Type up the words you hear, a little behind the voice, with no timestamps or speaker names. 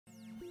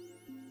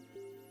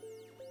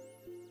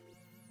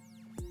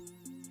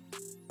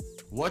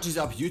What is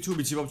up YouTube,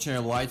 it's your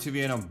channel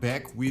YTV and I'm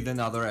back with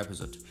another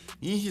episode.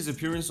 In his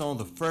appearance on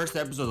the first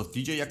episode of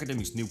DJ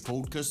Academic's new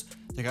podcast,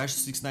 Tekashi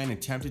 69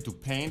 attempted to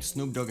paint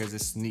Snoop Dogg as a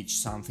snitch,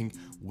 something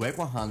Wack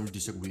 100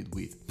 disagreed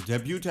with. The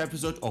debut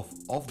episode of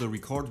Off the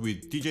Record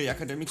with DJ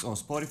Academics on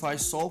Spotify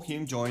saw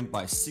him joined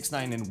by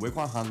 69 and Wack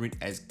 100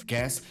 as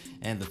guests,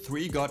 and the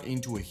three got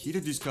into a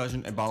heated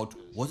discussion about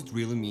what it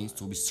really means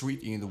to be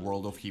street in the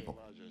world of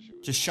hip-hop.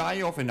 Just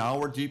shy of an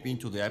hour deep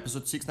into the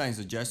episode, 69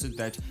 suggested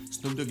that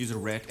Snoop Dogg is a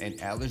rat and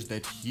alleged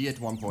that he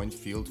at one point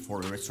filed for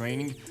a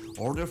restraining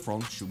order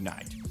from Suge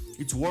Knight.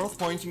 It's worth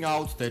pointing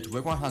out that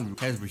Wack 100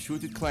 has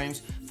refuted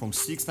claims from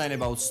 69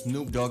 about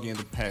Snoop Dogg in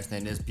the past,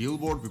 and as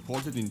Billboard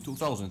reported in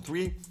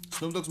 2003,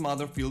 Snoop Dogg's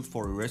mother filed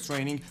for a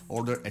restraining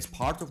order as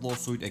part of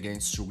lawsuit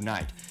against Suge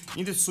Knight.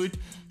 In the suit,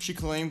 she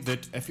claimed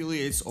that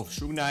affiliates of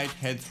Suge Knight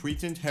had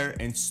threatened her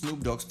and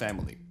Snoop Dogg's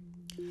family.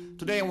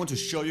 Today I want to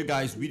show you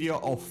guys video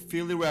of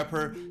Philly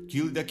rapper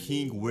Gillie the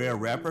King, where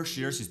rapper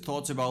shares his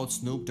thoughts about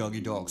Snoop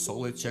Doggy Dogg. So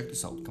let's check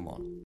this out, come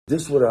on.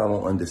 This is what I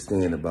don't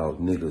understand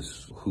about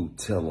niggas who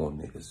tell on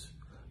niggas.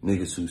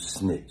 Niggas who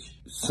snitch.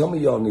 Some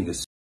of y'all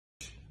niggas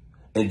snitch,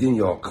 and then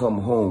y'all come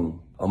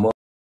home,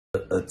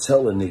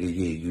 tell a nigga,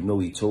 yeah, you know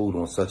he told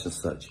on such and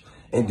such.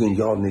 And then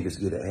y'all niggas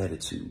get an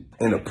attitude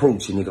and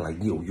approach a nigga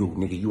like, yo,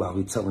 nigga, you out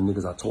here telling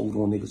niggas I told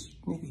on niggas.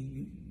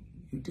 Nigga,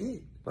 you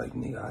did. Like,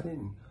 nigga,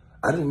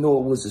 I didn't know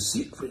it was a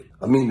secret.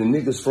 I mean, the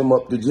niggas from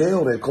up the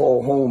jail that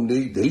called home,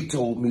 they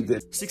told me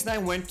that.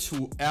 69 went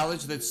to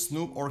allege that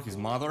Snoop or his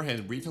mother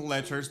had written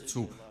letters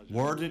to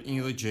warden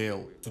in the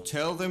jail to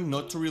tell them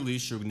not to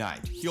release Suge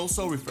Knight. He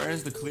also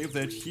referenced the clip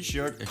that he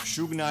shared of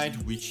Suge Knight,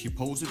 which he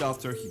posted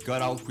after he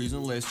got out of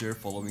prison last year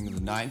following the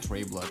 9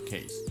 Trey Blood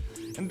case.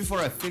 And before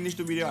I finish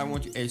the video, I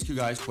want to ask you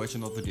guys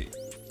question of the day.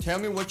 Tell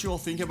me what you all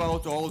think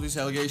about all of these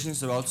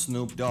allegations about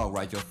Snoop Dogg.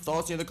 Write your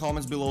thoughts in the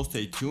comments below,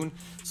 stay tuned,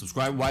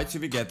 subscribe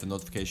YTV, get the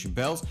notification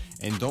bells,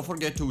 and don't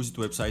forget to visit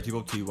website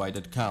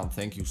hiphopty.com.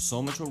 Thank you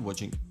so much for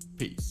watching,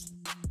 peace.